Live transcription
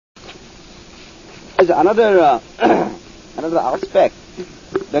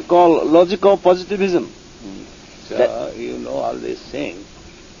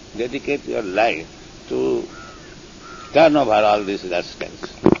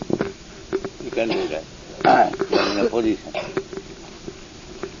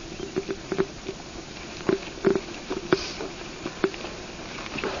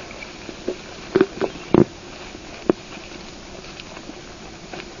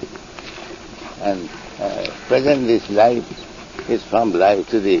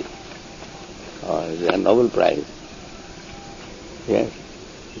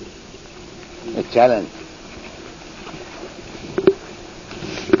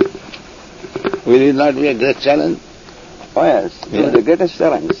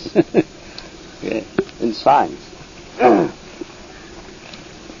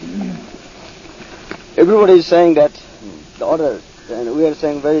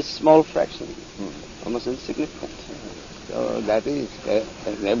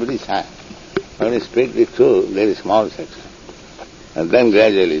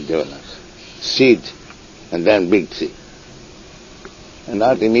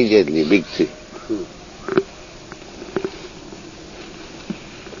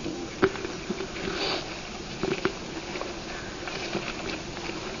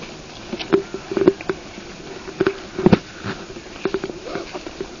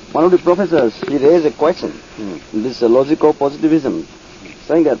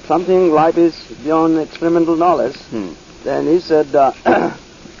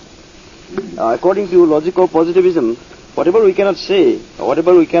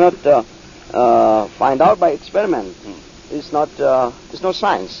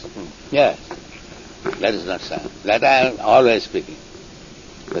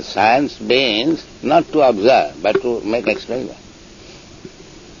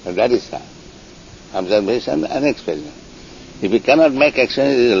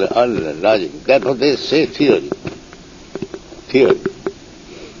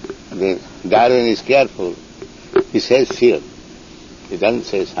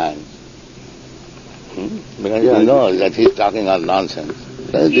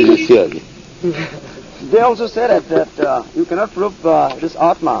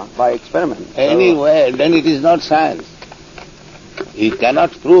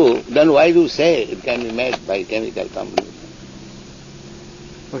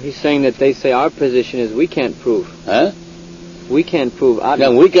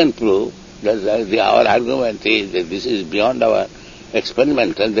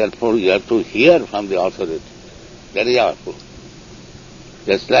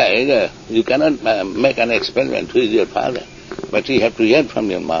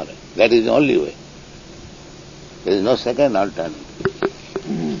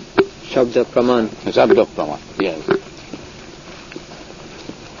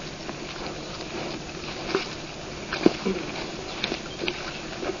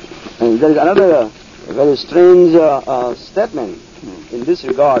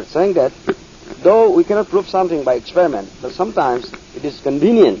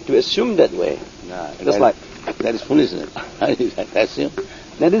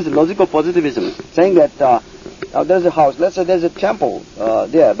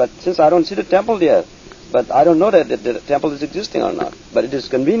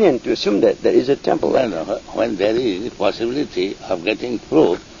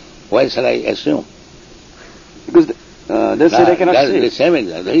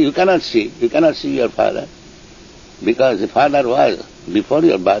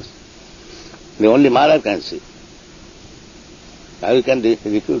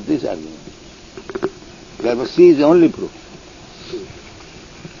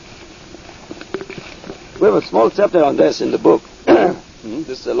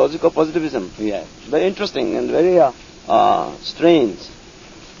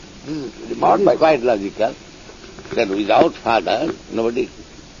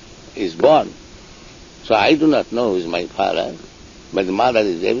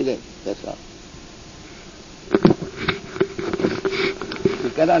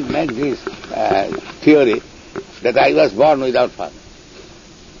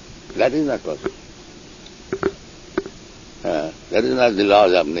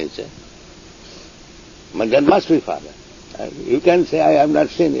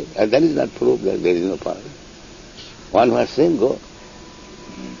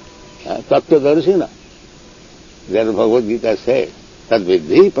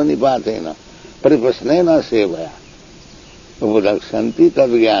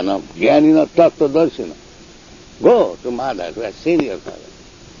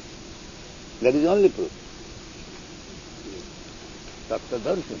That is the only proof. Dr.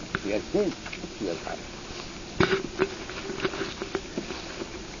 Darshan, he has seen your father.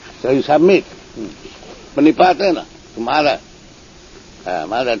 So you submit. Panipatena to mother.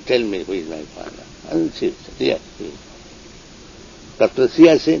 Mother, tell me who is my father. And she said, yes, he is. Dr. She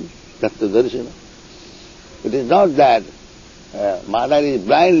has seen, Dr. Darshana. It is not that mother is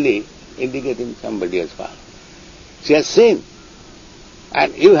blindly indicating somebody as father. She has seen.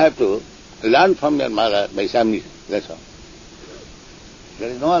 And you have to learn from your mother by submission. That's all. There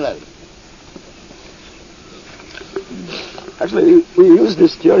is no other. Actually, we use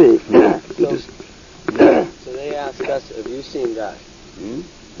this theory. So they ask us, have you seen God?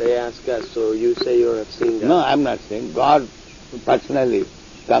 They ask us, so you say you have seen God? No, I'm not saying. God personally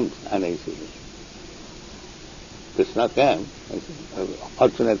comes and I see him. Krishna came, a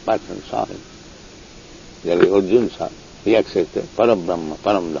fortunate person saw him. There Arjuna saw him. He accepted Param Brahma,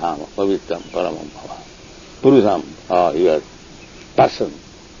 Param Dhama, Pavitram, Paramam Bhava. Purusam, your person,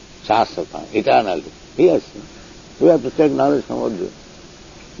 Shastra, eternally. He has seen. We have to take knowledge from Arjuna.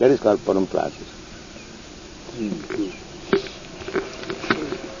 That is called Param Practice.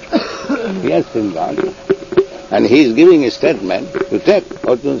 He has seen God. And he is giving a statement. You take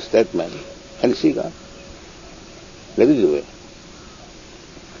Arjuna's statement and see God. That is the way.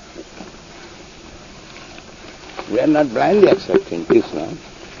 We are not blindly accepting Krishna,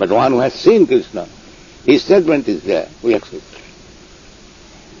 but one who has seen Krishna, his statement is there, we accept.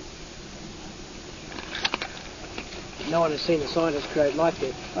 No one has seen the scientists create life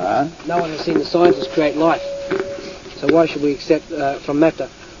yet. No one has seen the scientists create life. So why should we accept from Metta?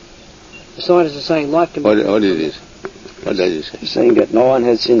 The scientists are saying life can be... What is this? What does it say? He's saying that no one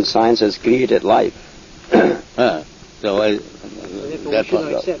has seen science has created life. So why... Therefore we should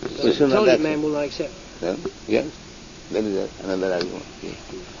not accept. So the intelligent man will not accept. Yes, that is another argument.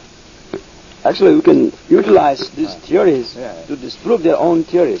 Actually, we can utilize these theories to disprove their own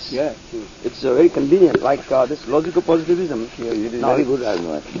theories. Yeah. It's very convenient, like this logical positivism. It is very good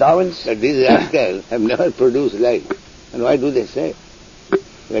argument. Darwin's... That these rascals have never produced life. And why do they say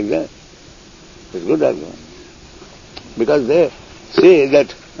like that? It's good argument. Because they say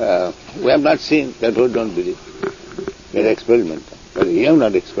that we have not seen, that we don't believe. They are experimental. But you have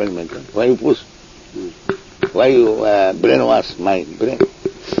not experimental. Why you push? Why you brainwash my brain?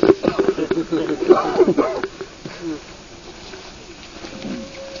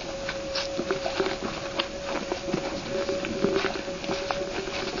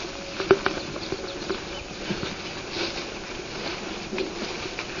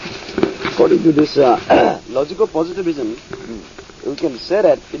 According to this logical positivism, we can say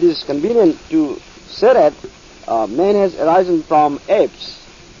that it is convenient to say that man has arisen from apes,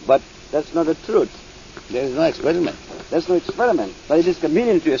 but that's not the truth. There is no experiment. There's no experiment, but it is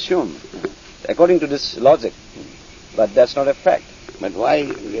convenient to assume, according to this logic. But that's not a fact. But why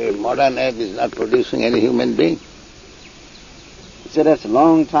the modern ape is not producing any human being? He said that's a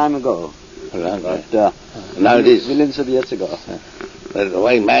long time ago. But now it is millions of years ago. But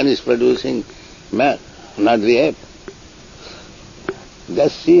why man is producing man, not the ape?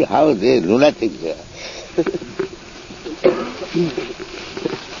 Just see how they lunatic they are.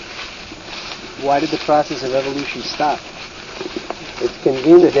 Why did the process of evolution stop? It's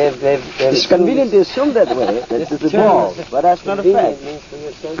convenient. It's convenient to assume that way, that it's evolved, but that's not a fact. Means for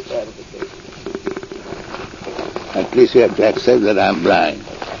your sense gratification. At least you have to accept that I am blind.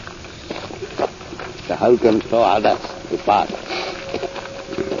 So how can show others the path?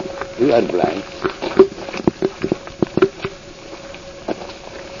 You are blind.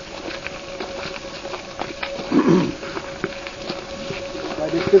 By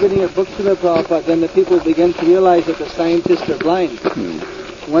distributing a book to the Prabhupada, then the people begin to realize that the scientists are blind.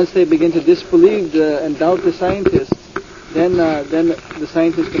 Once they begin to disbelieve and doubt the scientists, then the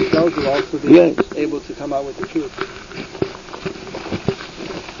scientists themselves will also be able to come out with the truth.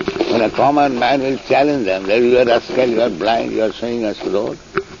 When a common man will challenge them, that you are rascal, you are blind, you are showing us the road,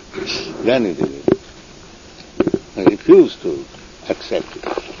 then it is. They refuse to accept it.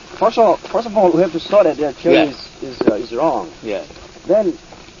 First of all, we have to show that their theory is wrong. Yeah. Then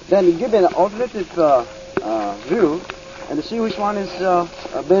give an alternative view and see which one is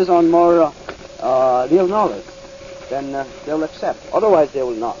based on more real knowledge. Then they will accept. Otherwise, they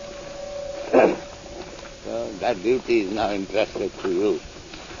will not. So that duty is now entrusted to you.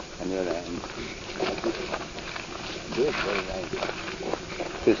 And you are do it very nice.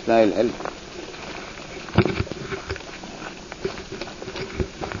 Krishna will help you.